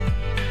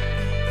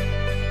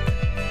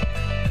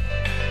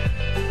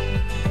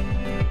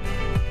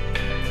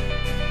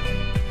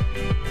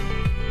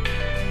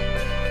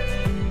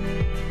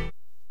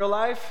Your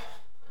life?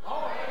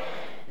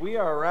 We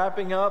are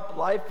wrapping up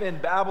Life in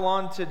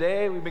Babylon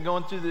today. We've been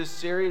going through this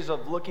series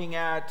of looking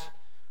at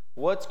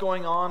what's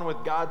going on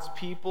with God's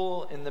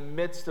people in the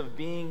midst of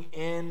being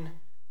in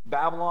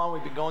Babylon.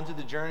 We've been going through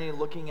the journey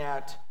looking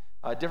at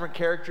different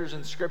characters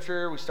in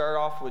Scripture. We started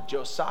off with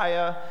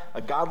Josiah,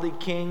 a godly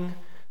king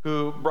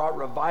who brought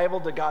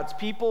revival to God's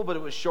people, but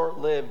it was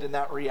short-lived in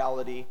that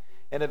reality.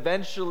 And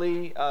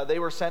eventually, they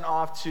were sent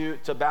off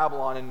to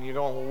Babylon. And you're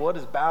going, well, what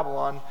is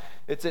Babylon?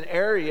 It's an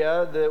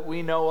area that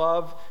we know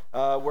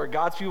of where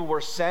God's people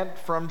were sent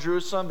from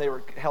Jerusalem. They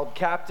were held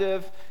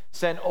captive,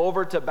 sent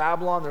over to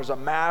Babylon. There's a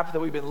map that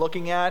we've been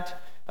looking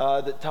at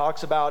that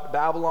talks about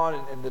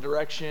Babylon and the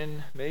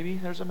direction. Maybe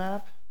there's a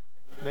map?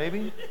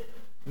 Maybe?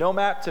 No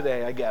map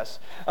today, I guess.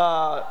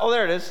 Oh,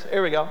 there it is.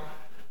 Here we go.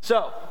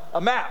 So,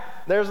 a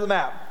map. There's the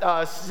map.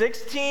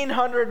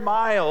 1,600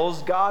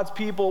 miles, God's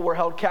people were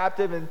held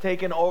captive and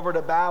taken over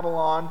to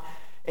Babylon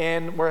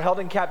and were held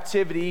in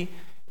captivity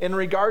in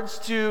regards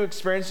to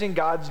experiencing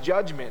God's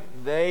judgment.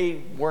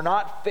 They were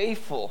not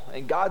faithful.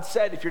 And God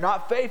said, if you're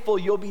not faithful,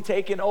 you'll be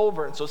taken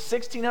over. And so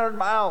 1,600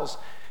 miles,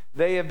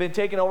 they have been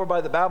taken over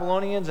by the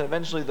Babylonians and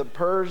eventually the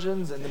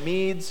Persians and the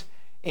Medes.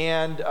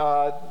 And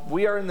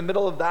we are in the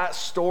middle of that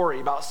story.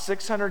 About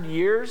 600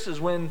 years is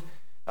when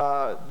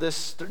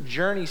this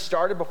journey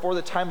started, before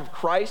the time of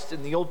Christ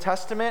in the Old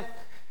Testament.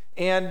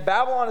 And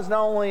Babylon is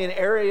not only an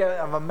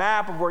area of a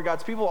map of where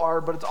God's people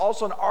are, but it's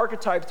also an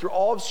archetype through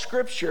all of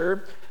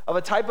Scripture of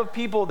a type of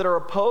people that are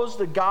opposed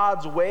to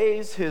God's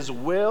ways, His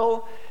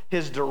will,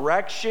 His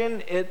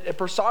direction. It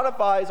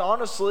personifies,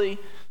 honestly,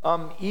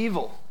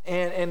 evil.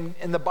 And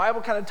the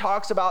Bible kind of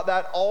talks about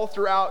that all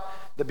throughout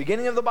the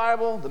beginning of the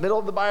Bible, the middle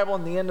of the Bible,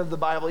 and the end of the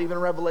Bible. Even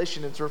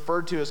Revelation, it's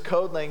referred to as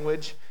code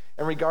language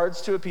in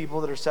regards to a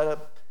people that are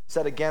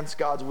set against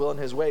God's will and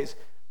His ways.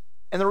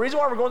 And the reason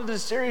why we're going through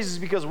this series is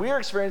because we are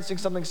experiencing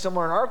something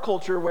similar in our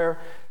culture, where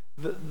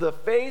the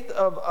faith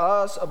of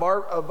us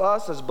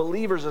as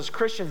believers, as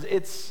Christians,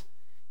 it's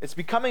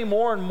becoming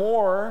more and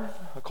more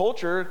a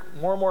culture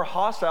more and more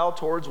hostile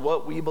towards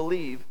what we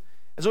believe.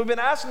 And so we've been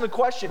asking the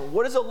question,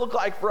 what does it look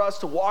like for us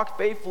to walk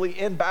faithfully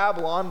in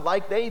Babylon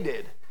like they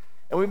did?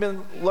 And we've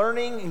been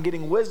learning and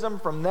getting wisdom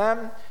from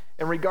them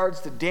in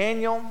regards to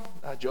Daniel,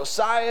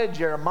 Josiah,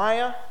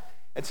 Jeremiah.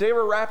 And today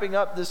we're wrapping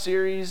up this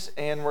series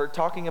and we're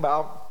talking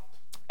about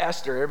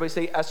Esther. Everybody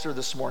say Esther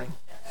this morning.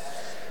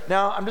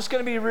 Now, I'm just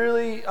going to be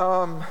really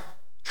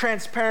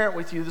transparent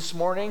with you this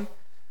morning.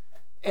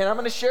 And I'm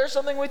going to share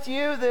something with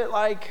you that,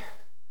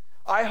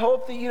 I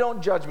hope that you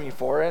don't judge me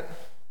for it.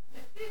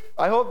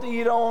 I hope that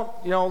you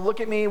don't, look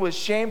at me with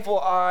shameful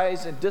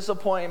eyes and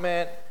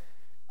disappointment.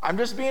 I'm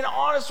just being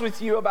honest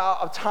with you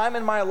about a time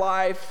in my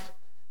life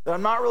that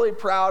I'm not really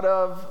proud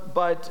of,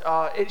 but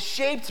it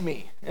shaped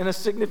me in a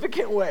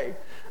significant way.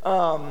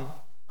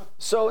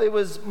 So it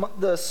was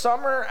the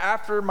summer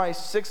after my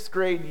 6th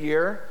grade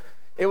year.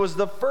 It was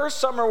the first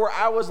summer where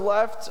I was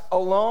left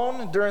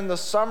alone during the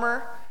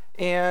summer,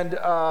 and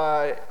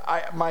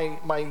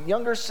my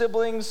younger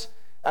siblings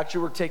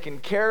actually were taken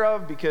care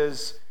of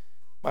because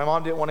my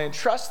mom didn't want to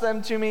entrust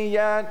them to me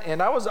yet.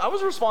 And I was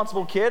a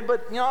responsible kid,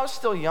 but I was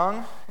still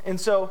young. And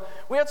so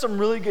we had some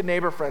really good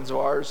neighbor friends of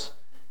ours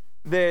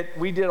that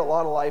we did a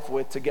lot of life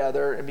with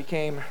together and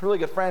became really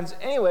good friends.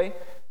 Anyway,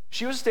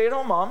 she was a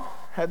stay-at-home mom,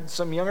 had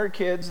some younger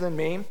kids than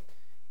me,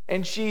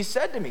 and she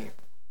said to me,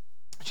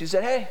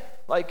 hey,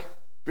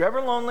 if you're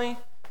ever lonely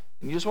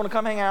and you just want to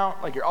come hang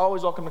out, you're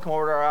always welcome to come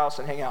over to our house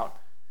and hang out.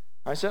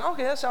 I said,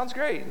 okay, that sounds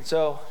great. And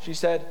so she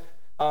said,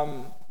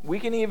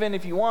 we can even,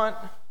 if you want,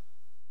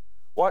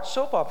 watch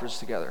soap operas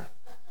together.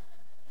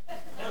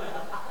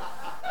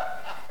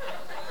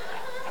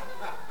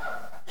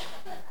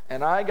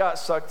 And I got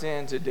sucked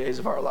into Days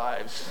of Our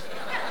Lives.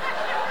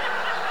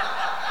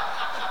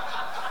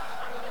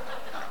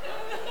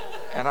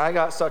 And I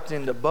got sucked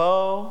into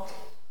Bo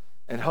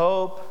and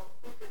Hope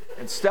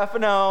and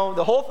Stefano,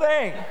 the whole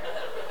thing.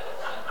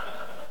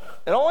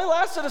 It only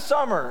lasted a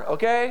summer,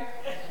 okay?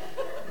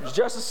 It was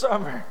just a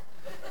summer.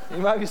 You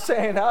might be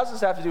saying, how does this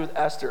have to do with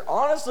Esther?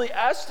 Honestly,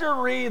 Esther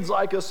reads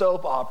like a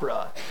soap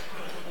opera.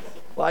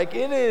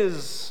 It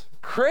is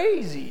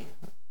crazy,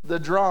 the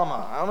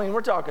drama. I mean,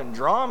 we're talking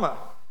drama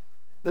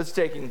that's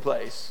taking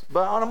place.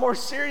 But on a more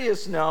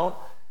serious note,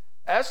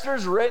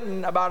 Esther's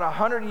written about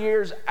 100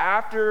 years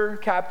after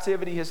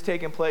captivity has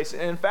taken place.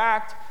 And in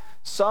fact,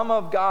 some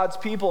of God's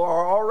people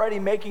are already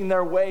making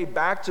their way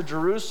back to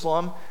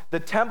Jerusalem. The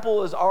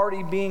temple is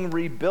already being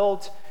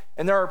rebuilt,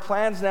 and there are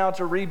plans now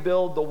to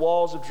rebuild the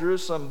walls of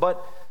Jerusalem.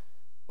 But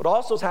what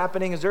also is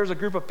happening is there's a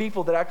group of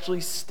people that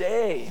actually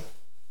stay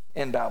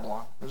in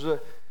Babylon. There's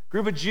a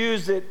group of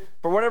Jews that,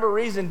 for whatever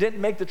reason,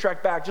 didn't make the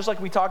trek back. Just like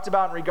we talked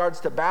about in regards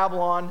to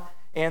Babylon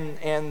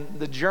and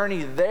the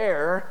journey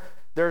there,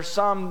 there's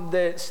some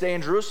that stay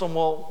in Jerusalem.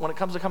 Well, when it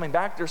comes to coming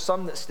back, there's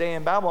some that stay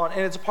in Babylon.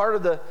 And it's part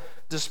of the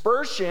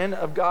dispersion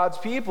of God's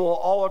people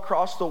all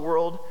across the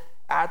world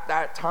at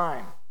that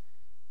time.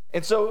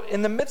 And so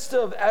in the midst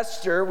of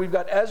Esther, we've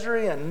got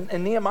Ezra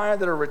and Nehemiah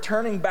that are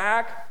returning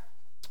back.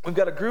 We've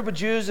got a group of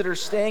Jews that are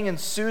staying in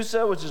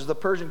Susa, which is the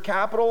Persian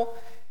capital.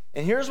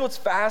 And here's what's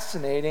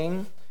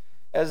fascinating.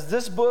 As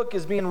this book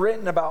is being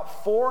written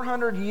about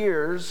 400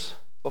 years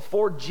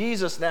before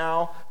Jesus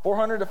now,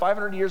 400 to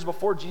 500 years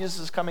before Jesus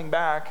is coming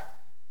back,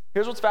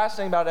 here's what's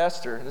fascinating about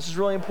Esther. And this is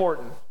really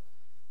important.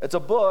 It's a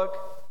book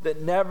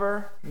that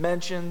never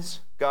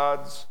mentions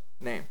God's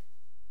name.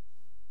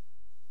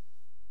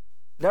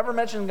 Never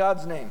mentions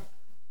God's name.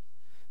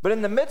 But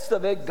in the midst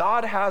of it,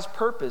 God has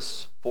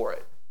purpose for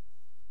it.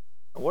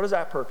 And what is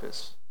that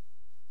purpose?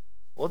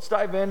 Well, let's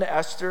dive into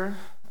Esther.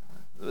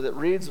 That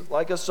reads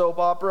like a soap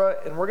opera,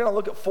 and we're going to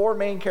look at 4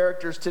 main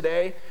characters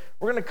today.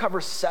 We're going to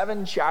cover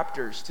 7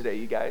 chapters today,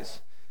 you guys.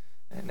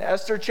 In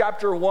Esther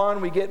chapter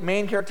 1, we get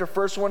main character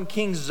first one,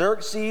 King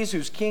Xerxes,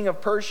 who's king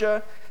of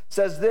Persia,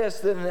 says this,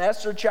 that in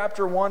Esther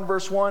chapter 1,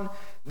 verse 1,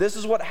 this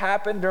is what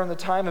happened during the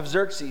time of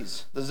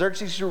Xerxes. The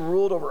Xerxes who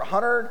ruled over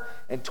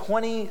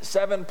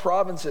 127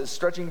 provinces,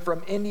 stretching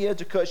from India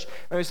to Kush.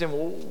 Maybe saying,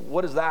 well,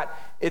 what is that?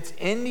 It's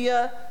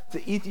India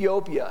to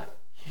Ethiopia.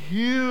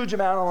 Huge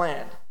amount of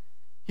land.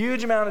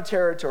 Huge amount of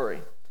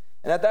territory.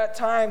 And at that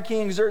time,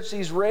 King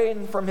Xerxes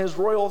reigned from his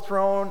royal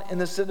throne in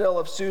the citadel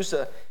of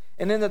Susa.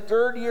 And in the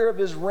 3rd year of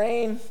his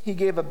reign, he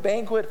gave a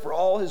banquet for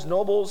all his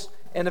nobles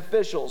and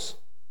officials.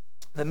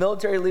 The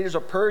military leaders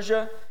of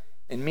Persia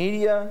and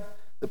Media,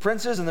 the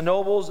princes and the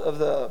nobles of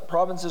the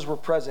provinces were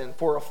present.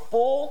 For a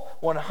full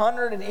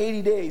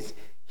 180 days,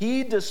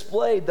 he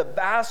displayed the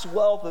vast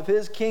wealth of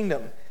his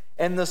kingdom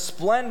and the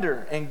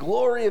splendor and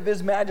glory of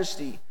his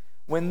majesty.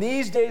 When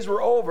these days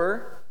were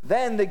over,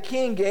 then the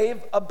king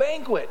gave a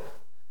banquet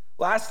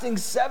lasting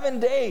 7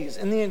 days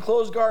in the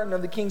enclosed garden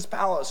of the king's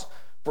palace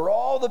for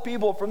all the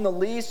people from the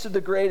least to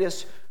the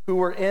greatest who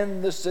were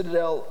in the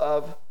citadel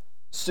of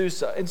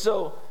Susa. And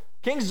so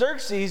King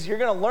Xerxes, you're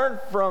going to learn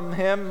from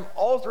him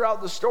all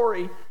throughout the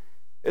story,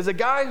 is a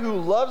guy who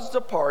loves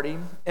to party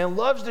and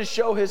loves to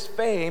show his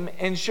fame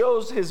and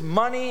shows his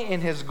money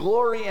and his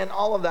glory and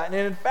all of that. And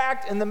in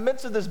fact, in the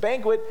midst of this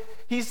banquet,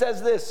 he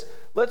says this,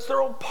 let's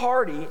throw a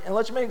party and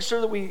let's make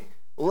sure that we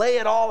lay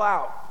it all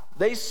out.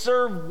 They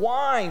serve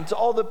wine to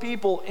all the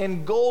people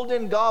in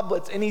golden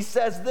goblets. And he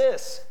says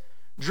this,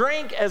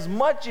 drink as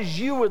much as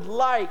you would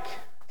like.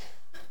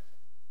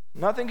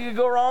 Nothing could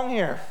go wrong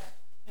here.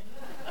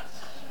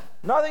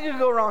 Nothing could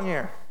go wrong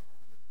here.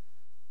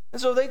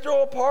 And so they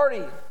throw a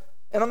party.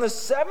 And on the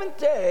 7th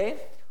day,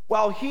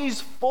 while he's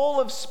full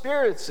of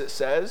spirits, it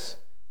says,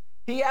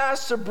 he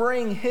asks to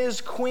bring his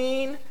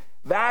queen,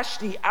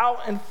 Vashti,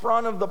 out in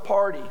front of the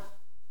party.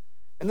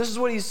 And this is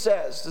what he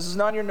says. This is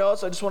not in your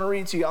notes. I just want to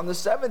read it to you. On the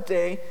 7th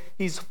day,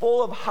 he's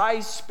full of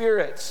high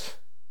spirits.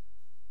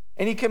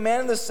 And he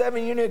commanded the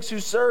 7 eunuchs who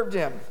served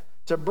him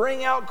to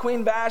bring out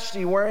Queen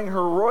Vashti wearing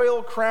her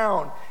royal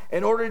crown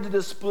in order to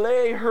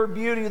display her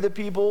beauty to the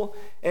people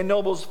and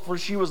nobles, for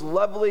she was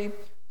lovely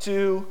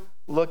to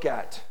look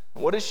at.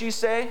 What does she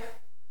say?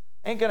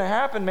 Ain't going to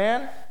happen,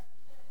 man.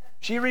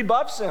 She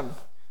rebuffs him.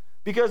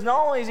 Because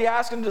not only is he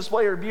asking to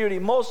display her beauty,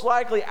 most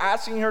likely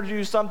asking her to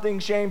do something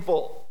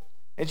shameful.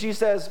 And she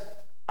says,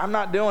 I'm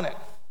not doing it.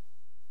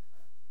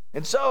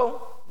 And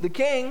so the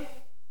king,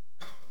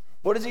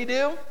 what does he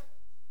do?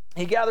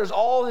 He gathers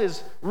all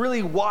his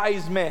really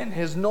wise men,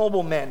 his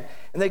noblemen,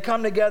 and they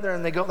come together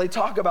and they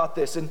talk about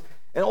this. And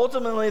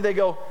ultimately they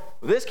go,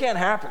 this can't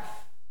happen.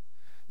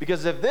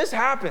 Because if this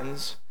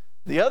happens,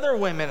 the other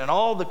women in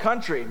all the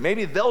country,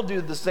 maybe they'll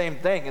do the same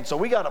thing. And so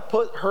we got to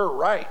put her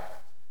right.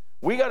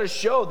 We got to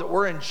show that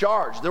we're in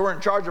charge, that we're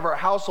in charge of our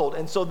household.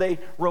 And so they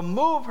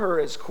remove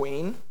her as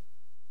queen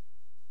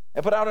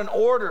and put out an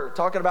order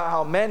talking about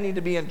how men need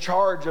to be in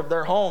charge of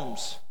their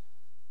homes.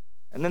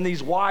 And then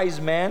these wise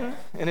men,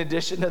 in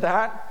addition to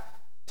that,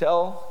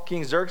 tell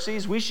King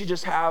Xerxes, we should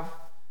just have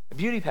a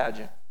beauty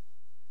pageant.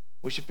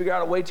 We should figure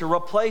out a way to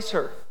replace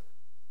her.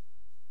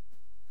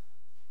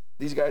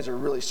 These guys are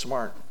really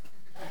smart.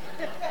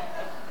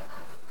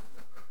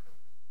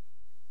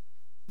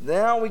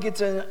 Now we get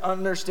to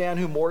understand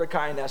who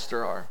Mordecai and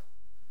Esther are.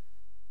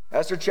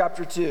 Esther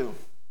chapter 2,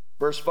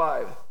 verse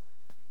 5.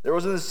 There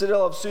was in the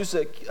citadel of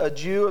Susa a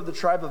Jew of the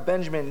tribe of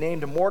Benjamin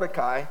named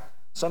Mordecai,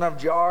 son of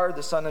Jair,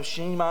 the son of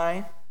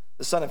Shimei,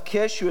 the son of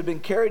Kish, who had been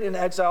carried into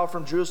exile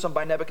from Jerusalem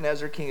by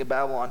Nebuchadnezzar, king of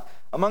Babylon.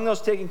 Among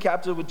those taken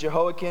captive with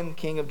Jehoiakim,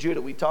 king of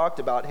Judah. We talked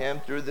about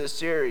him through this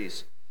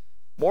series.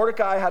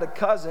 Mordecai had a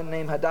cousin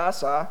named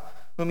Hadassah,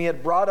 whom he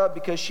had brought up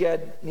because she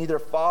had neither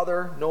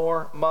father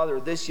nor mother.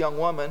 This young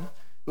woman,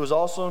 who was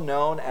also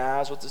known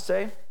as, what's it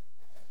say?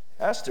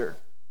 Esther,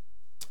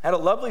 had a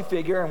lovely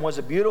figure and was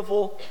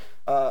beautiful.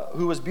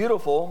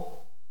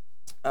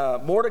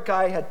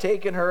 Mordecai had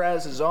taken her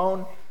as his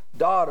own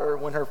daughter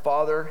when her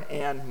father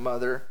and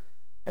mother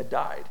had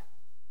died.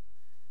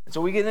 And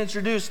so we get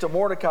introduced to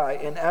Mordecai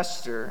and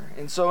Esther.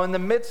 And so in the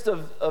midst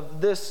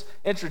of this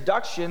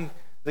introduction,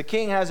 the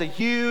king has a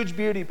huge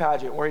beauty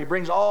pageant where he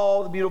brings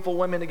all the beautiful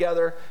women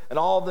together in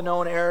all the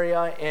known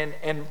area.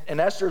 And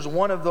Esther is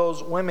one of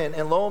those women.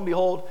 And lo and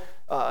behold,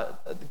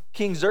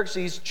 King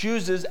Xerxes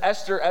chooses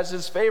Esther as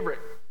his favorite.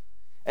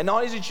 And not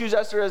only does he choose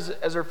Esther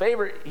as her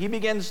favorite, he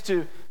begins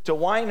to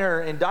wine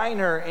her and dine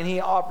her, and he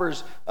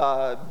offers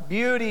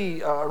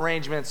beauty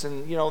arrangements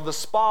and, the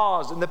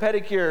spas and the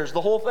pedicures,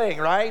 the whole thing,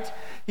 right?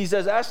 He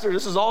says, Esther,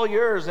 this is all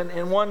yours,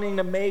 and wanting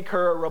to make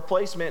her a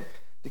replacement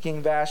to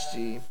King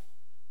Vashti.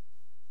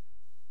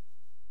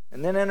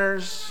 And then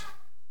enters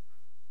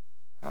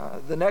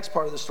the next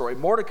part of the story,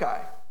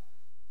 Mordecai.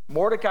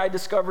 Mordecai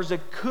discovers a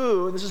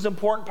coup, and this is an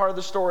important part of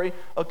the story,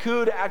 a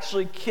coup to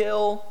actually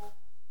kill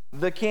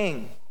the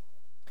king.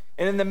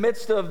 And in the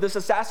midst of this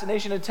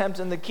assassination attempt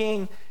in the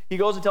king, he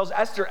goes and tells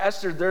Esther,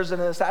 there's an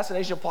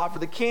assassination plot for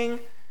the king.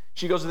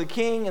 She goes to the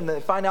king, and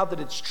they find out that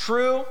it's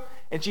true.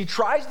 And she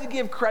tries to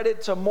give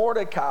credit to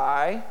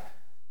Mordecai,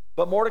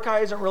 but Mordecai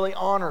isn't really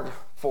honored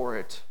for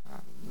it.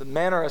 The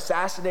men are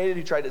assassinated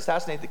who tried to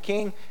assassinate the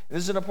king. And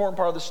this is an important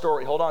part of the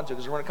story. Hold on to it,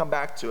 because we're going to come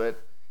back to it.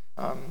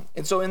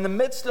 And so in the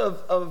midst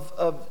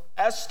of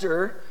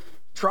Esther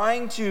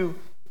trying to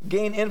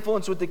gain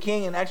influence with the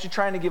king and actually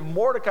trying to give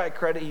Mordecai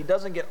credit, he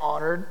doesn't get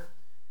honored,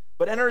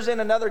 but enters in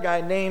another guy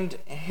named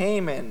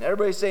Haman.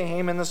 Everybody say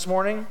Haman this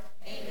morning.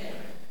 Haman.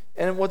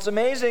 And what's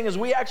amazing is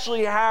we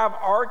actually have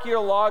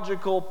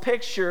archaeological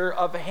picture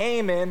of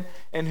Haman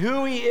and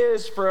who he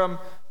is from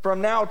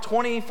now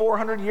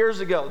 2,400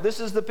 years ago.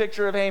 This is the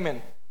picture of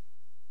Haman.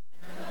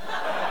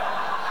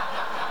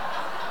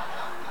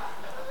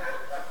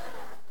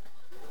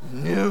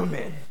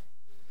 Newman.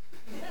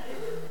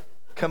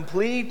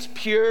 Complete,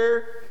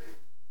 pure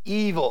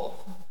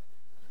evil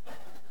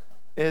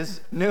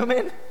is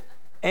Newman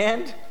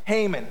and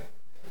Haman.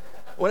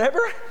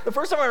 The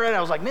first time I read it, I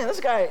was like, man, this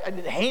guy,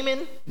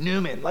 Haman,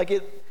 Newman. Like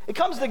it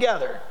comes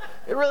together.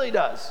 It really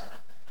does.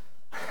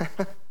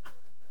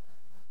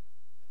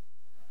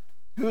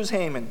 Who's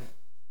Haman?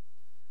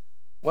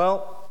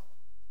 Well,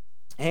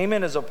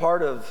 Haman is a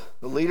part of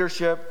the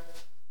leadership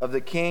of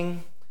the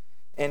king,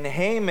 and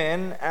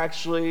Haman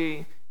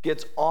actually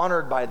gets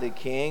honored by the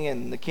king,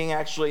 and the king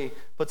actually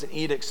puts an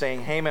edict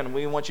saying, Haman,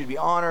 we want you to be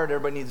honored.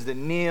 Everybody needs to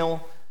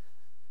kneel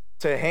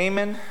to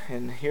Haman.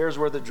 And here's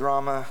where the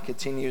drama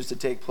continues to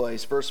take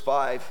place. Verse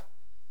 5,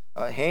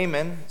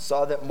 Haman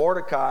saw that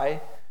Mordecai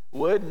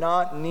would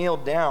not kneel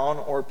down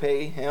or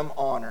pay him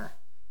honor.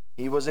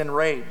 He was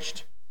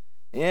enraged.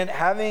 And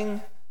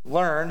having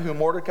learned who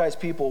Mordecai's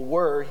people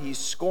were, he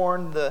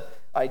scorned the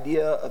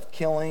idea of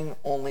killing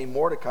only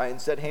Mordecai.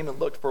 Instead, Haman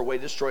looked for a way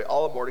to destroy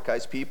all of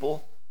Mordecai's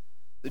people,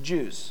 the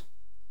Jews.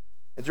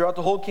 And throughout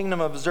the whole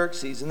kingdom of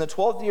Xerxes, in the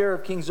 12th year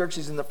of King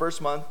Xerxes, in the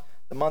first month,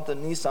 the month of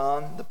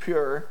Nisan, the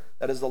pure,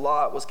 that is the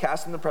lot, was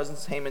cast in the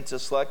presence of Haman to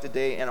select a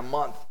day and a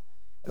month.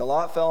 And the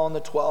lot fell on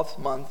the 12th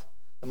month,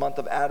 the month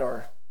of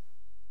Adar.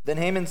 Then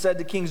Haman said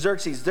to King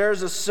Xerxes,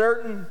 there's a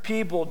certain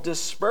people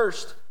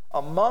dispersed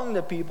among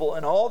the people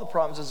in all the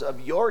provinces of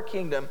your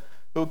kingdom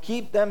who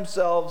keep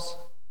themselves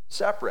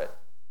separate.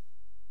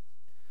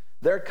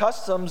 Their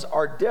customs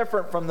are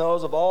different from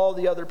those of all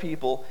the other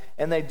people,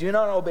 and they do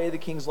not obey the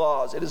king's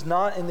laws. It is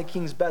not in the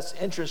king's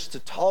best interest to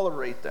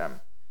tolerate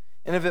them.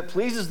 And if it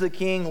pleases the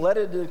king, let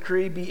a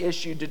decree be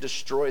issued to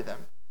destroy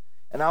them.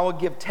 And I will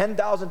give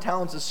 10,000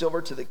 talents of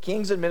silver to the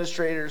king's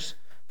administrators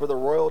for the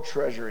royal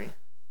treasury.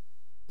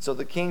 So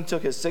the king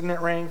took his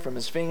signet ring from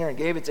his finger and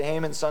gave it to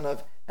Haman, son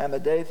of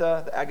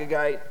Hammedatha, the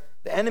Agagite,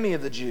 the enemy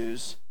of the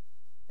Jews.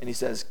 And he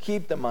says,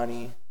 keep the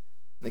money. And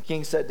the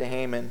king said to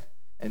Haman,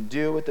 and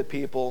do with the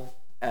people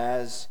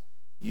as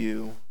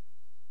you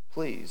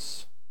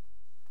please.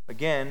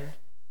 Again,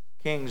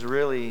 king's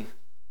really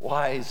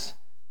wise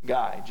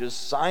guy.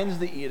 Just signs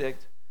the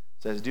edict,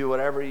 says do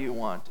whatever you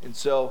want. And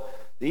so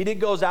the edict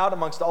goes out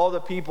amongst all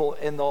the people,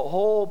 and the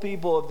whole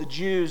people of the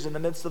Jews in the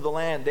midst of the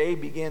land, they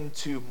begin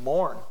to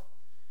mourn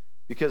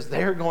because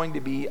they're going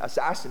to be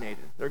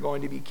assassinated. They're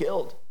going to be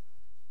killed.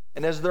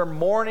 And as they're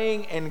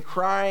mourning and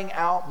crying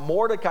out,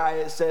 Mordecai,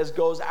 it says,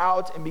 goes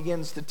out and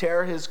begins to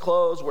tear his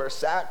clothes, wear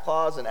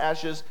sackcloth and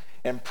ashes,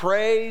 and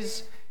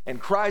prays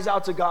and cries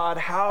out to God,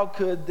 how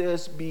could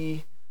this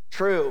be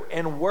true?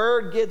 And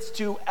word gets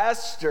to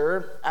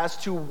Esther as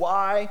to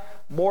why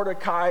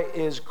Mordecai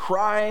is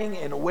crying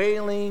and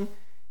wailing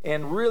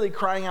and really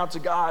crying out to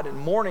God and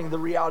mourning the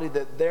reality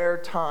that their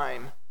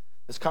time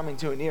is coming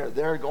to an end.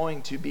 They're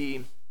going to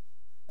be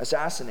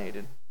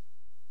assassinated.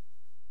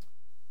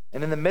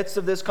 And in the midst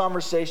of this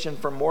conversation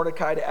from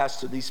Mordecai to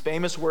Esther, these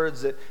famous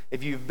words that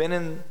if you've been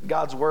in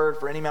God's word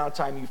for any amount of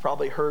time, you've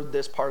probably heard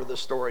this part of the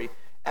story.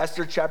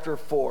 Esther chapter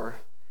 4,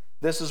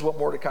 this is what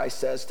Mordecai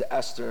says to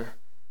Esther,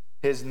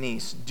 his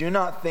niece. Do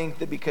not think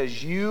that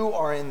because you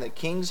are in the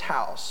king's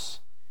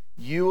house,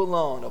 you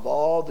alone of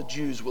all the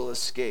Jews will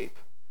escape.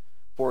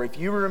 For if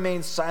you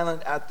remain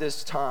silent at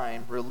this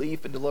time,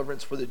 relief and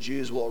deliverance for the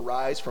Jews will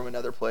arise from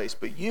another place.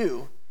 But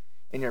you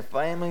and your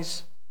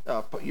families,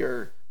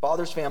 your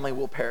father's family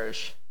will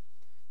perish.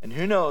 And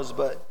who knows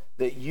but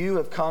that you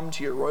have come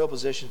to your royal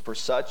position for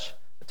such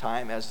a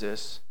time as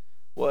this.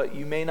 What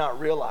you may not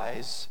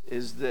realize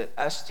is that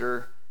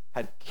Esther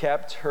had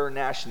kept her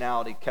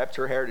nationality, kept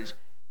her heritage,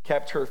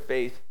 kept her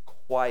faith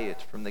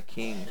quiet from the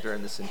king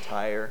during this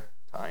entire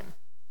time.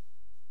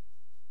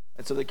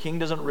 And so the king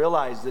doesn't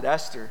realize that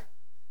Esther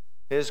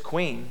his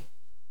queen,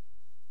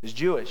 is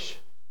Jewish.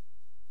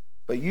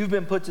 But you've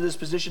been put to this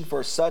position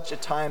for such a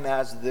time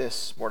as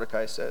this,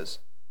 Mordecai says.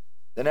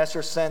 Then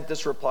Esther sent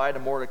this reply to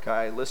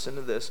Mordecai. Listen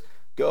to this.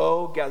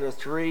 Go,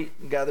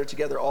 gather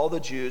together all the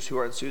Jews who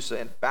are in Susa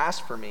and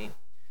fast for me.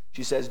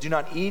 She says, do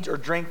not eat or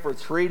drink for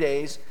 3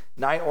 days,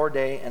 night or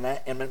day,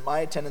 and my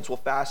attendants will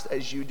fast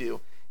as you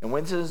do. And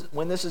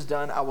when this is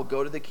done, I will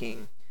go to the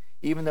king,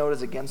 even though it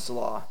is against the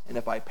law. And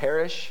if I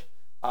perish,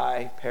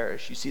 I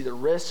perish. You see, the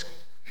risk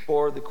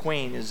for the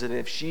queen is that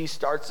if she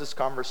starts this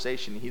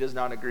conversation and he does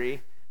not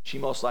agree, she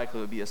most likely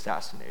would be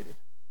assassinated.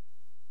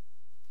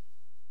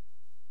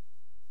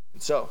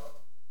 And so,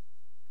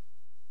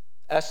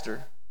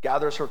 Esther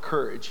gathers her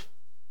courage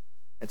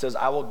and says,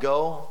 I will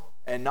go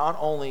and not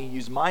only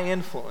use my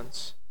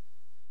influence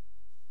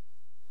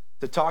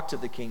to talk to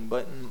the king,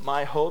 but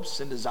my hopes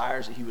and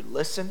desires that he would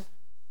listen,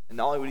 and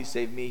not only would he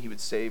save me, he would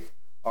save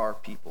our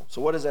people.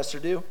 So what does Esther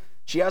do?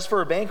 She asks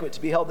for a banquet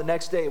to be held the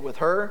next day with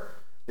her,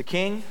 the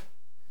king,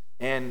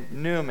 and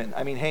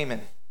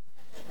Haman.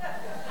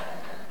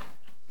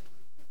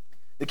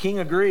 The king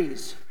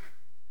agrees.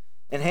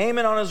 And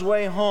Haman on his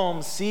way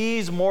home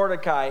sees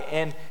Mordecai,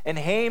 and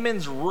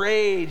Haman's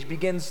rage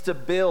begins to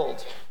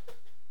build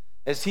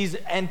as he's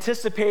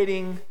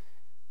anticipating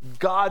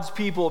God's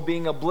people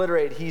being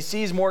obliterated. He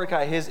sees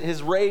Mordecai,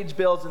 his rage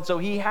builds, and so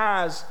he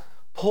has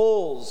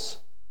poles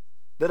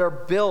that are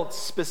built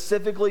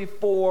specifically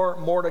for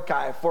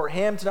Mordecai, for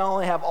him to not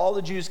only have all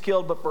the Jews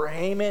killed, but for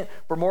Haman,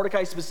 for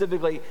Mordecai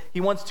specifically, he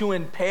wants to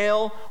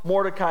impale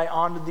Mordecai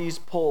onto these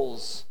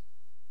poles.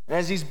 And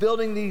as he's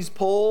building these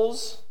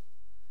poles,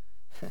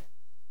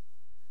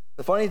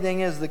 the funny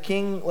thing is the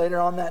king later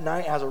on that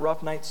night has a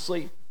rough night's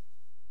sleep.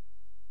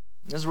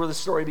 This is where the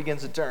story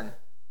begins to turn.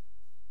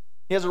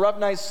 He has a rough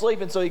night's sleep,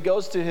 and so he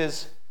goes to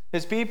his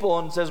people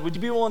and says, would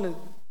you be willing to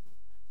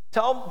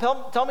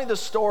tell me the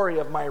story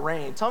of my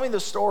reign? Tell me the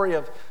story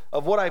of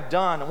what I've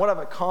done and what I've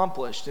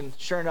accomplished. And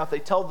sure enough, they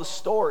tell the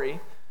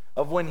story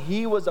of when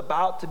he was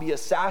about to be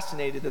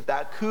assassinated,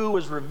 that coup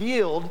was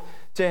revealed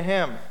to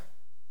him.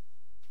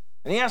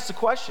 And he asked the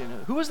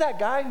question, who was that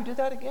guy who did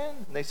that again?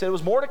 And they said it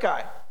was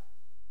Mordecai.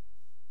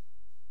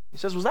 He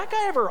says, was that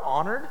guy ever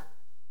honored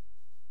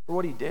for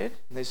what he did?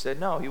 And they said,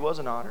 no, he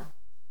wasn't honored.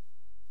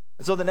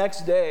 And so the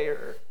next day,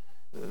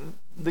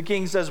 the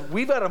king says,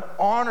 we've got to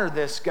honor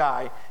this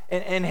guy.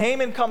 And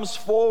Haman comes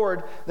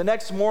forward the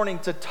next morning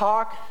to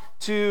talk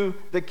to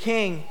the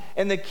king.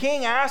 And the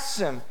king asks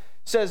him,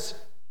 says,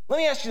 let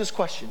me ask you this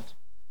question.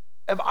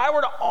 If I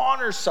were to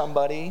honor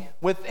somebody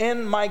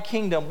within my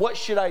kingdom, what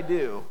should I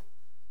do?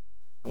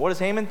 And what does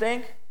Haman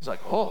think? He's like,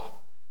 oh,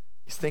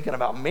 he's thinking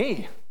about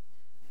me.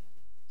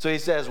 So he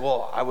says,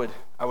 well, I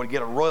would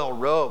get a royal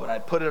robe and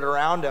I'd put it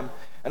around him,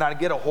 and I'd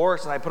get a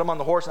horse and I'd put him on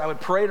the horse and I would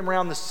parade him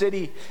around the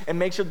city and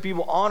make sure the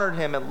people honored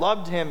him and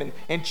loved him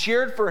and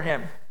cheered for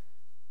him.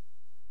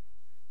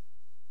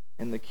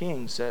 And the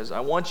king says, I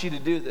want you to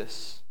do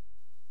this.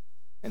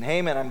 And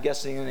Haman, I'm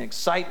guessing in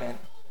excitement,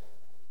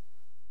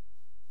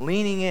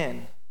 leaning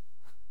in,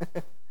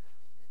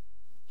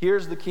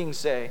 hears the king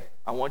say,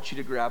 I want you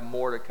to grab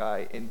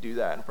Mordecai and do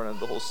that in front of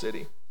the whole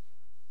city.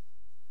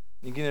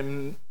 You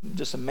can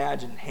just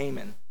imagine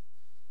Haman.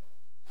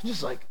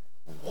 Just like,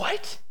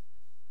 what?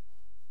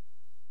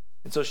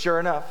 And so sure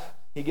enough,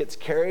 he gets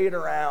carried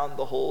around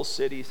the whole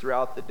city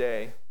throughout the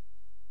day.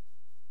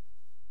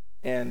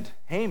 And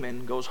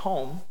Haman goes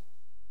home,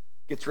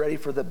 gets ready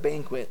for the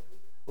banquet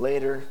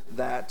later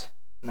that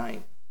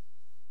night.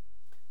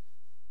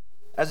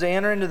 As they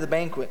enter into the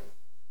banquet,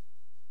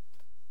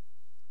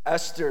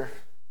 Esther,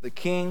 the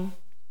king,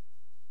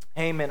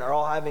 Haman are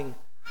all having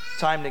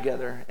time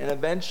together. And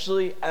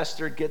eventually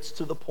Esther gets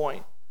to the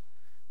point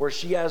where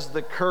she has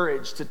the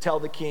courage to tell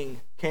the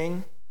king,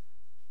 King,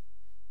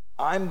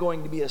 I'm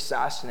going to be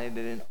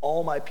assassinated and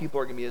all my people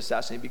are going to be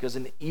assassinated because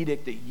of an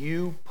edict that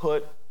you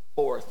put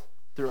forth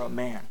through a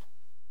man.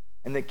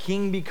 And the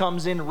king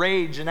becomes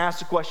enraged and asks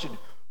the question,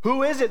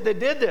 who is it that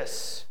did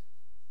this?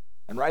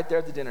 And right there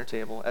at the dinner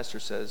table, Esther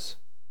says,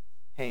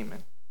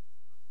 Haman.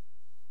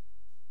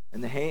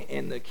 And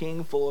the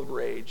king, full of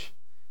rage,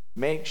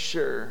 makes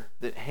sure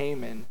that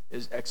Haman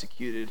is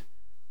executed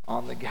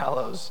on the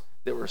gallows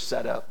that were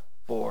set up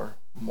for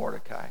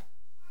Mordecai.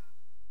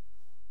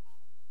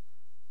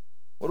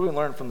 What do we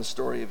learn from the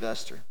story of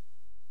Esther?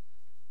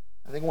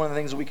 I think one of the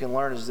things that we can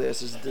learn is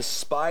this, is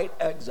despite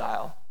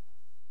exile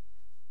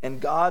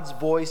and God's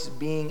voice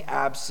being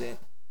absent,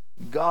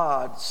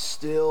 God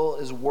still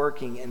is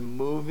working and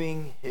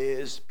moving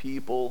his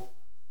people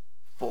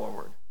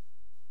forward.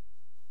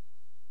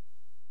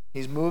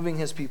 He's moving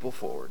his people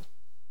forward.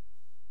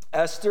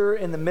 Esther,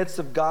 in the midst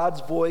of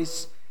God's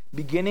voice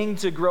beginning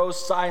to grow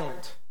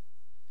silent,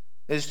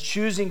 is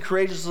choosing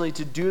courageously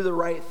to do the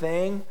right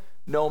thing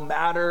no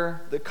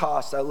matter the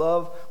cost. I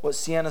love what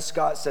Sienna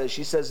Scott says.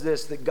 She says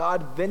this, that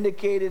God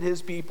vindicated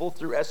his people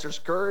through Esther's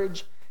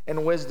courage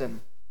and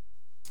wisdom.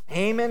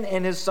 Haman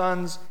and his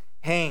sons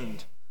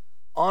hanged.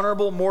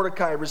 Honorable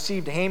Mordecai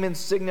received Haman's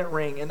signet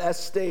ring and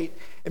estate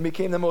and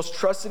became the most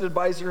trusted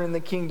advisor in the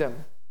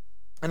kingdom.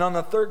 And on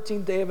the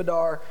 13th day of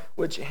Adar,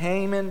 which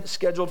Haman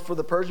scheduled for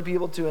the Persian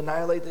people to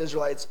annihilate the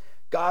Israelites,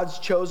 God's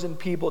chosen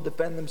people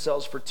defend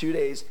themselves for 2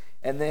 days,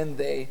 and then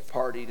they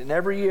partied. And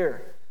every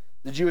year,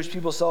 the Jewish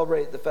people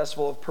celebrate the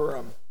festival of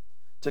Purim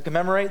to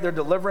commemorate their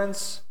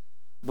deliverance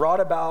brought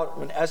about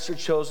when Esther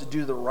chose to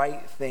do the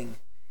right thing,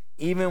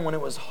 even when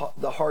it was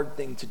the hard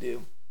thing to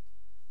do.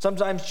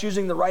 Sometimes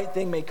choosing the right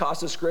thing may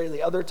cost us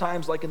greatly. Other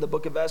times, like in the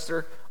book of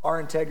Esther, our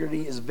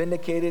integrity is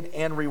vindicated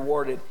and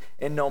rewarded.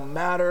 And no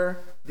matter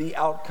the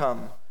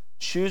outcome,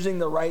 choosing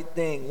the right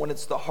thing when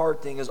it's the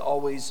hard thing is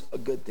always a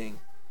good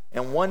thing.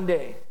 And one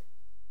day,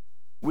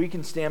 we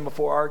can stand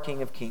before our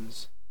King of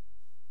Kings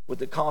with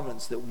the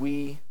confidence that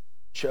we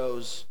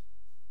chose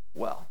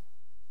well.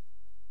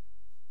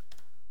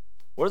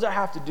 What does that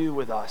have to do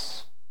with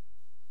us?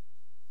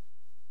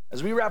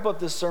 As we wrap up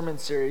this sermon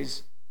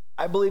series,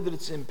 I believe that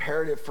it's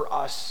imperative for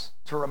us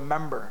to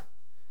remember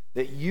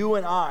that you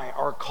and I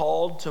are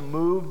called to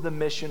move the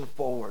mission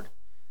forward.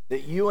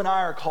 That you and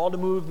I are called to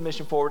move the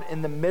mission forward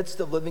in the midst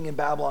of living in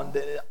Babylon.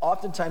 That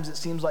oftentimes it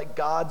seems like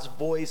God's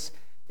voice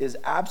is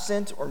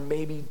absent or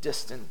maybe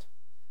distant.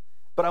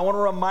 But I want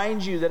to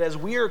remind you that as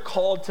we are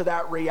called to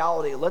that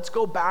reality, let's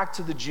go back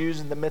to the Jews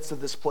in the midst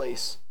of this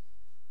place.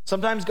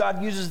 Sometimes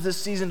God uses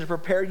this season to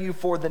prepare you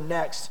for the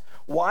next.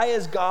 Why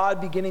is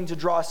God beginning to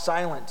draw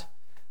silent?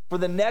 For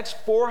the next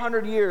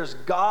 400 years,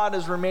 God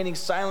is remaining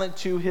silent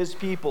to his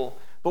people.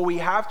 But we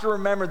have to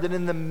remember that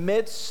in the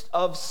midst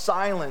of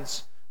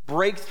silence,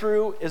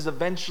 breakthrough is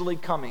eventually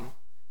coming.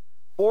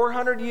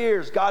 400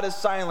 years, God is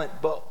silent,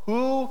 but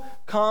who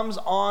comes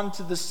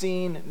onto the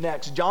scene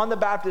next? John the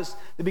Baptist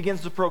that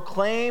begins to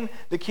proclaim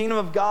the kingdom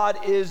of God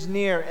is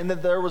near, and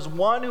that there was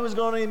one who was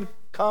going to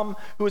come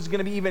who was going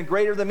to be even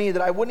greater than me,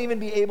 that I wouldn't even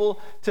be able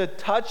to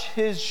touch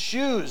his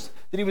shoes,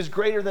 that he was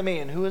greater than me.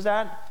 And who is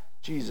that?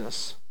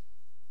 Jesus.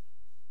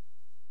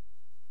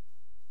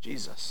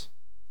 Jesus.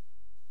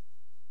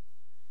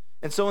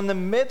 And so in the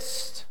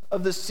midst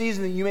of the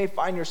season that you may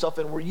find yourself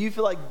in, where you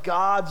feel like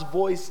God's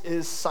voice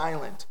is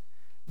silent,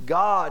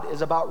 God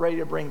is about ready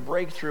to bring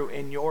breakthrough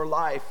in your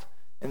life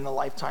in the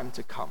lifetime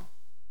to come.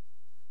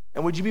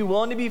 And would you be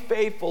willing to be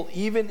faithful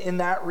even in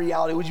that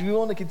reality? Would you be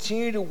willing to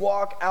continue to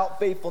walk out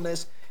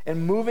faithfulness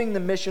and moving the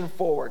mission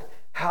forward?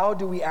 How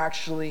do we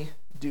actually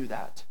do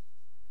that?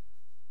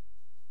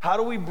 How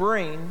do we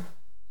bring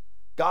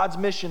God's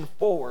mission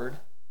forward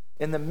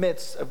in the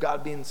midst of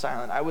God being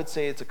silent? I would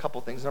say it's a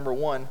couple things. Number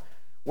one,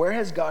 where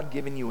has God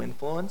given you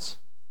influence?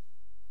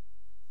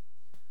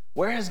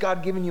 Where has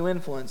God given you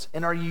influence?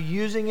 And are you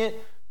using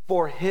it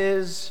for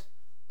his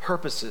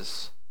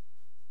purposes?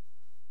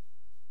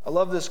 I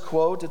love this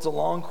quote. It's a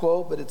long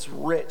quote, but it's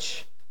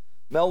rich.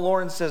 Mel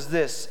Lawrence says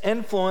this: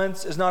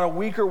 influence is not a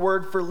weaker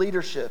word for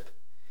leadership.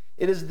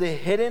 It is the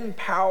hidden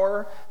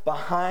power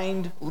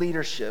behind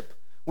leadership.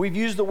 We've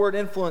used the word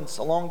influence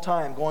a long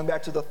time, going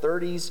back to the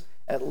 30s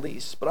at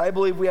least. But I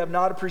believe we have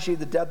not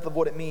appreciated the depth of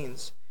what it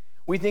means.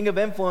 We think of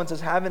influence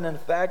as having an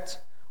effect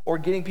or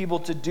getting people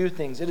to do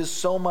things. It is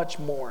so much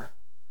more.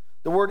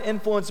 The word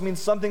influence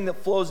means something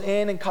that flows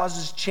in and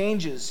causes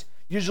changes,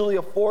 usually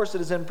a force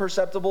that is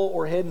imperceptible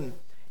or hidden.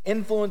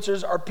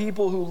 Influencers are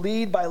people who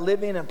lead by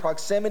living in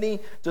proximity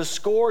to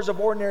scores of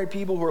ordinary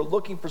people who are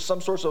looking for some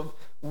source of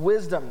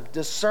wisdom,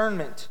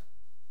 discernment,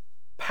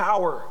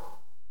 power,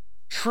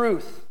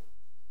 truth,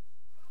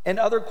 and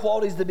other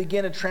qualities that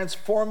begin a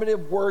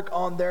transformative work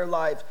on their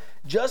lives.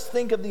 Just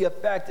think of the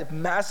effect if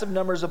massive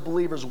numbers of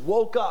believers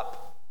woke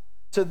up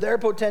to their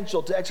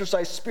potential to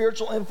exercise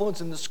spiritual influence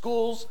in the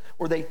schools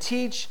where they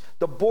teach,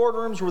 the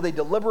boardrooms where they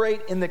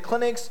deliberate, in the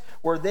clinics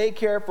where they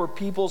care for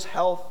people's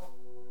health,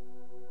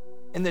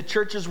 in the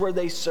churches where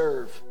they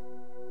serve,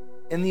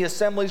 in the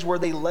assemblies where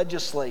they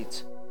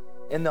legislate,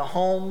 in the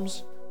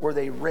homes where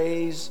they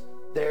raise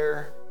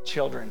their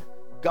children.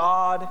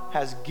 God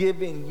has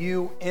given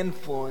you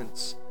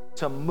influence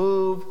to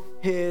move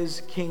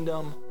his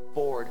kingdom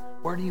forward.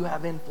 Where do you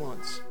have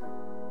influence?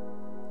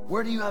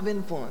 Where do you have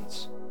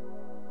influence?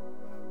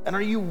 And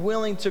are you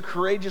willing to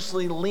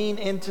courageously lean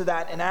into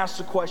that and ask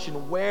the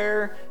question,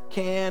 where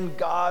can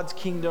God's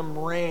kingdom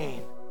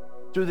reign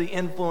through the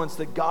influence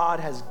that God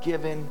has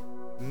given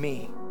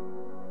me?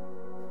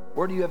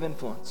 Where do you have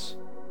influence?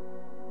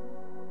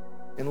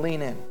 And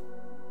lean in.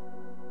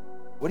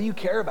 What do you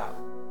care about?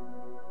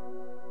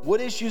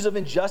 What issues of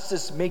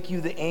injustice make you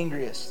the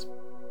angriest?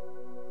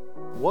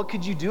 What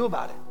could you do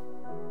about it?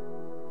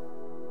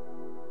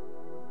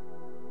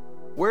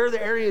 Where are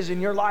the areas in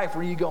your life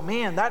where you go,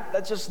 man,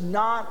 that's just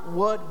not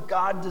what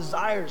God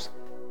desires?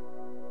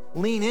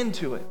 Lean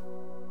into it.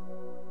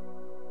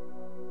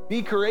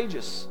 Be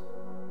courageous.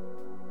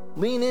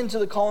 Lean into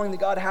the calling that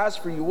God has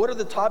for you. What are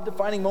the top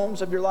defining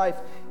moments of your life?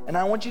 And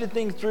I want you to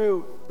think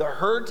through the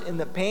hurt and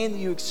the pain that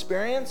you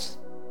experienced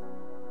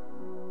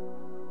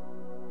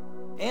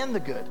and the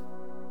good.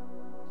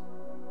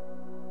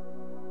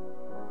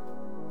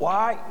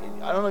 Why?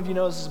 I don't know if you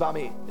know this is about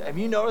me. Have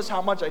you noticed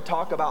how much I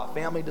talk about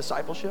family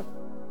discipleship?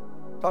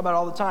 Talk about it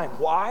all the time.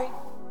 Why?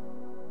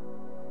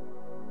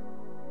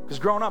 Because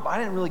growing up, I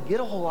didn't really get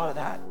a whole lot of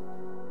that.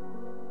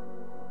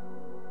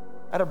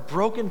 I had a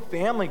broken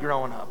family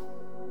growing up.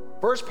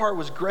 First part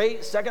was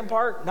great, second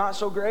part, not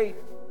so great.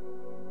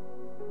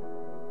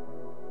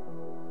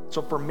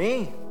 So for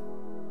me,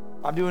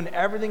 I'm doing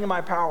everything in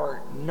my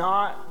power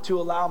not to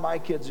allow my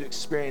kids to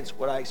experience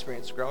what I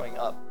experienced growing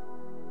up.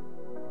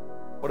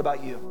 What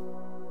about you?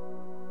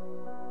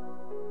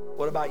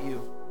 What about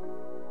you?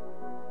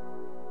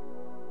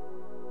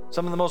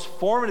 Some of the most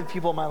formative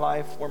people in my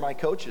life were my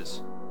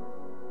coaches.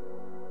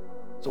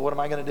 So what am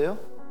I going to do?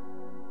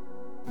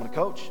 I'm going to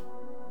coach.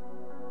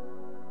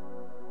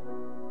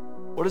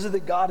 What is it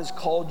that God has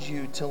called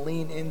you to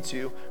lean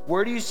into?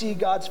 Where do you see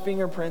God's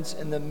fingerprints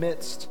in the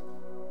midst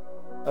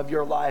of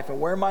your life? And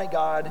where might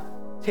God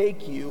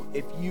take you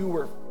if you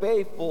were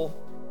faithful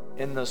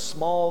in the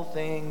small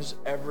things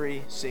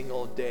every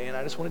single day? And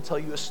I just want to tell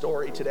you a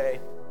story today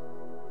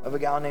of a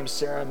gal named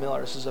Sarah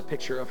Miller. This is a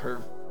picture of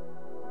her.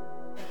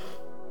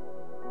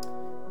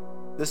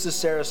 This is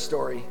Sarah's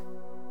story.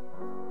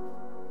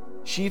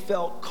 She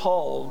felt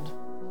called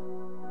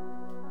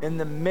in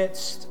the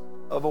midst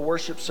of a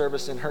worship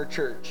service in her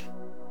church.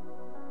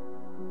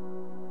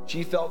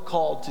 She felt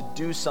called to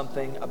do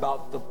something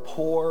about the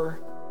poor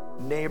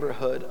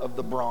neighborhood of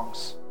the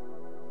Bronx.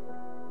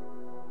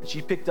 And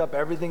she picked up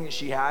everything that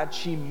she had.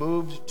 She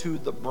moved to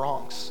the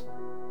Bronx.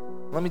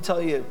 Let me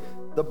tell you,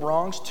 the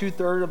Bronx,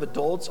 2/3 of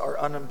adults are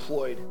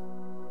unemployed.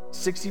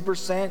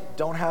 60%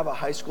 don't have a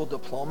high school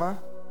diploma.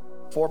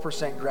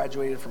 4%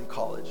 graduated from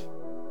college.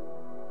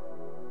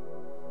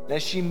 And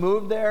as she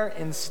moved there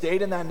and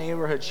stayed in that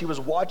neighborhood, she was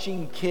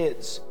watching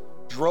kids,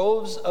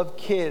 droves of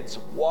kids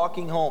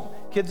walking home,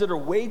 kids that are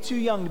way too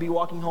young to be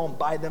walking home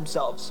by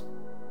themselves.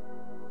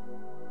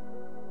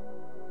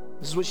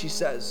 This is what she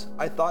says.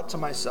 I thought to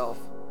myself,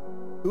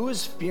 who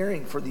is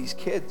fearing for these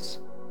kids?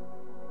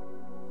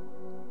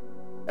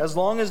 As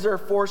long as they're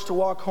forced to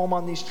walk home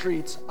on these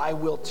streets, I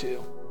will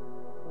too.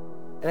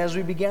 And as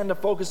we began to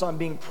focus on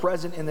being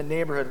present in the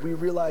neighborhood, we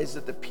realized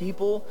that the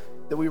people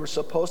that we were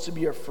supposed to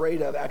be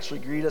afraid of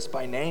actually greet us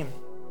by name,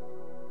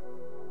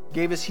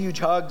 gave us huge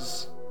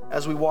hugs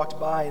as we walked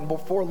by. And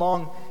before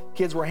long,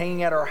 kids were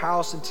hanging at our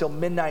house until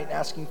midnight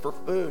asking for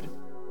food.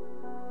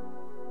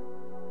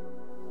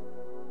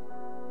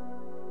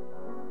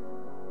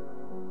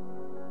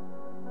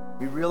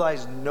 We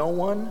realized no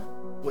one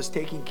was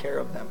taking care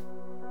of them.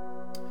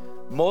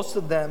 Most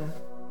of them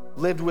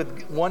lived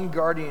with one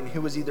guardian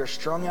who was either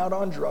strung out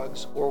on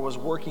drugs or was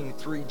working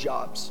 3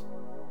 jobs.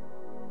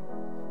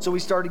 So we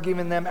started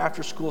giving them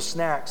after-school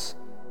snacks,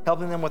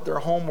 helping them with their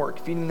homework,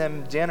 feeding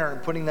them dinner,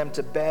 and putting them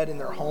to bed in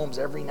their homes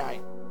every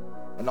night.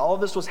 And all of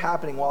this was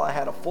happening while I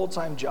had a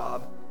full-time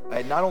job I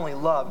had not only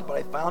loved, but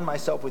I found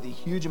myself with a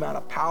huge amount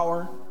of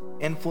power,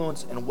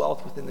 influence, and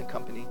wealth within the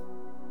company.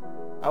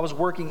 I was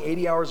working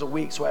 80 hours a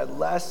week, so I had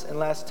less and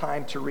less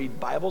time to read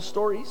Bible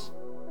stories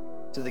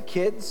to the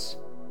kids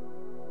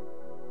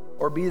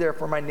or be there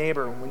for my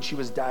neighbor when she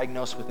was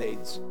diagnosed with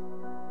AIDS.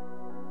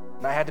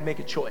 And I had to make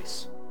a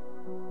choice.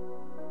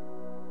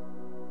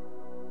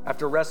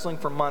 After wrestling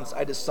for months,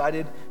 I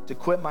decided to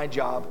quit my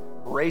job,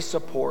 raise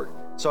support,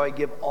 so I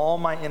give all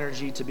my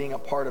energy to being a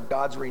part of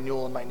God's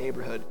renewal in my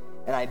neighborhood.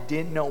 And I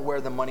didn't know where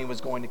the money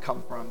was going to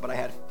come from, but I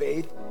had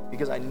faith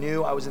because I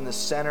knew I was in the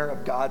center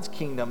of God's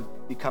kingdom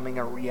becoming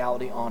a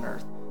reality on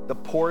earth. The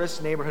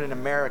poorest neighborhood in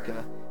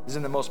America is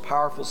in the most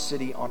powerful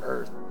city on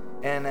earth.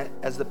 And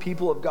as the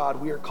people of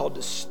God, we are called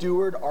to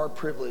steward our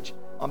privilege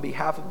on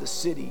behalf of the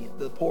city,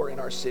 the poor in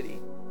our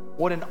city.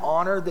 What an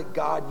honor that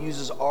God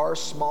uses our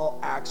small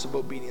acts of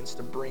obedience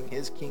to bring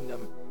his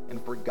kingdom in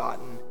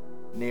forgotten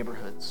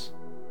neighborhoods.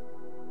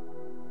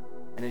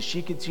 And as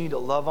she continued to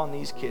love on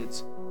these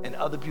kids and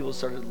other people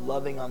started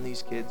loving on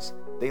these kids,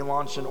 they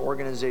launched an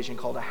organization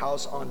called A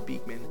House on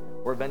Beekman,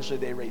 where eventually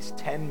they raised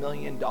 $10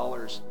 million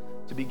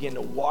to begin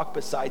to walk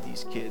beside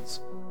these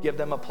kids, give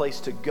them a place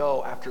to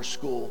go after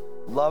school,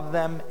 love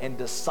them, and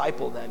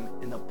disciple them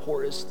in the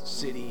poorest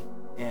city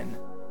in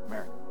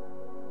America.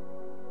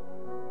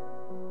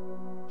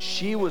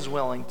 She was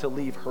willing to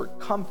leave her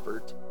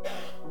comfort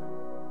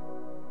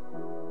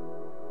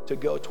to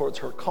go towards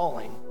her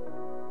calling,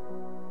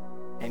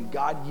 and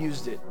God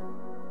used it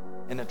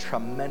in a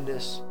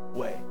tremendous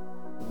way.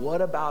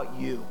 What about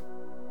you?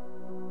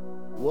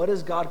 What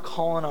is God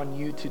calling on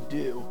you to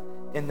do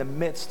in the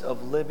midst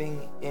of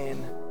living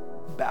in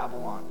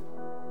Babylon?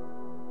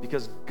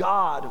 Because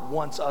God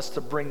wants us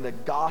to bring the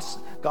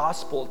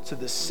gospel to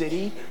the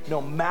city, no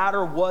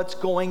matter what's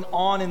going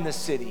on in the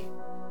city.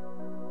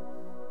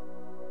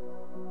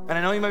 And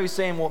I know you might be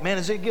saying, well, man,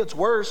 as it gets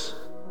worse,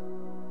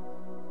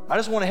 I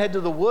just want to head to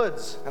the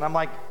woods. And I'm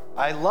like,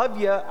 I love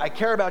you. I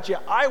care about you.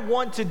 I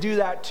want to do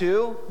that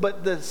too.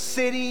 But the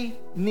city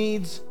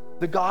needs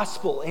the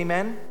gospel.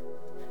 Amen?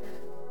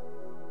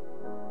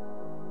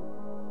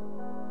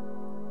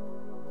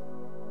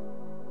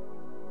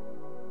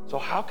 So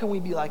how can we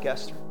be like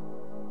Esther?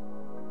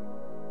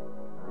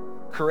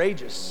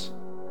 Courageous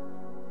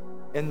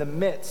in the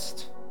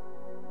midst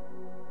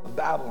of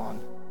Babylon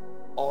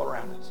all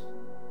around us.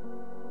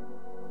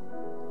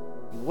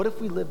 What if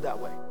we live that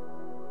way?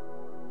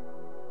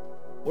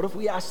 What if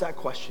we ask that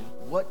question?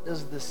 What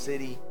does the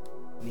city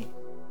need.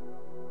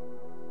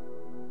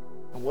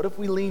 And what if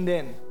we leaned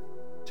in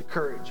to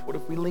courage? What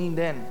if we leaned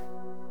in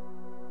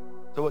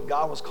to what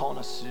God was calling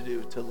us to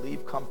do, to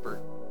leave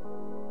comfort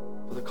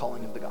for the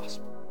calling of the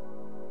gospel?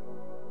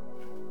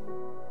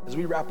 As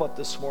we wrap up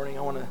this morning,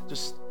 I want to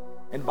just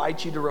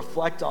invite you to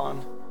reflect on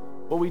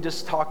what we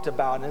just talked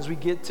about. And as we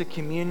get to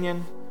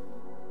communion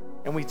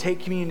and we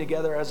take communion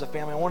together as a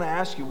family, I want to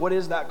ask you, what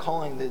is that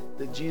calling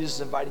that Jesus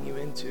is inviting you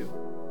into?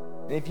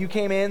 And if you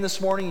came in this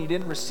morning and you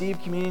didn't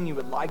receive communion, you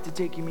would like to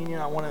take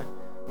communion, I want to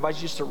invite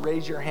you just to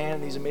raise your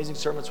hand. These amazing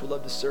servants would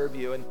love to serve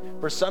you. And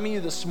for some of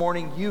you this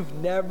morning, you've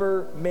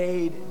never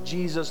made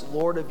Jesus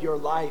Lord of your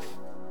life.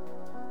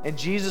 And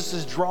Jesus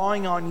is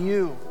drawing on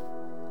you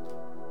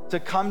to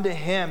come to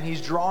him.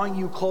 He's drawing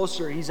you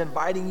closer. He's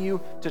inviting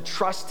you to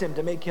trust him,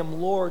 to make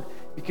him Lord,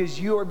 because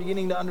you are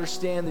beginning to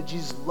understand that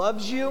Jesus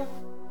loves you,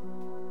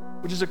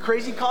 which is a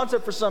crazy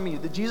concept for some of you,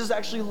 that Jesus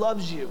actually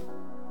loves you.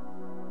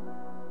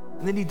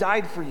 And then he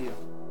died for you.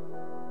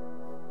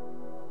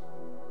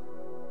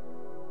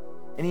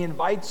 And he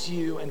invites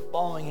you in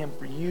following him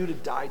for you to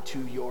die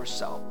to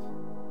yourself.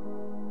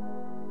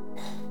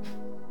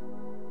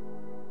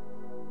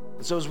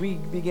 And so as we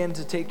begin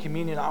to take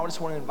communion, I just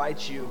want to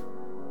invite you,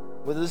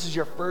 whether this is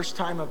your first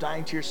time of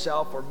dying to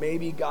yourself or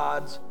maybe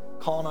God's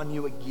calling on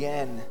you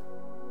again.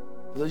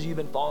 For those of you who've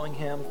been following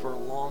him for a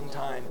long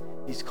time,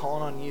 he's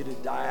calling on you to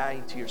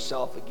die to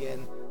yourself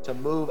again, to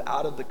move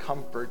out of the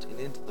comfort and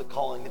into the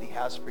calling that he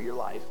has for your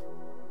life.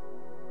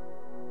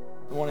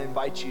 I want to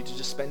invite you to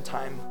just spend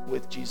time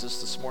with Jesus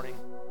this morning.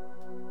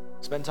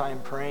 Spend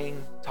time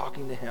praying,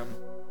 talking to him,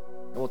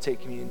 and we'll take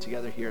communion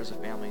together here as a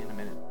family in a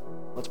minute.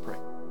 Let's pray.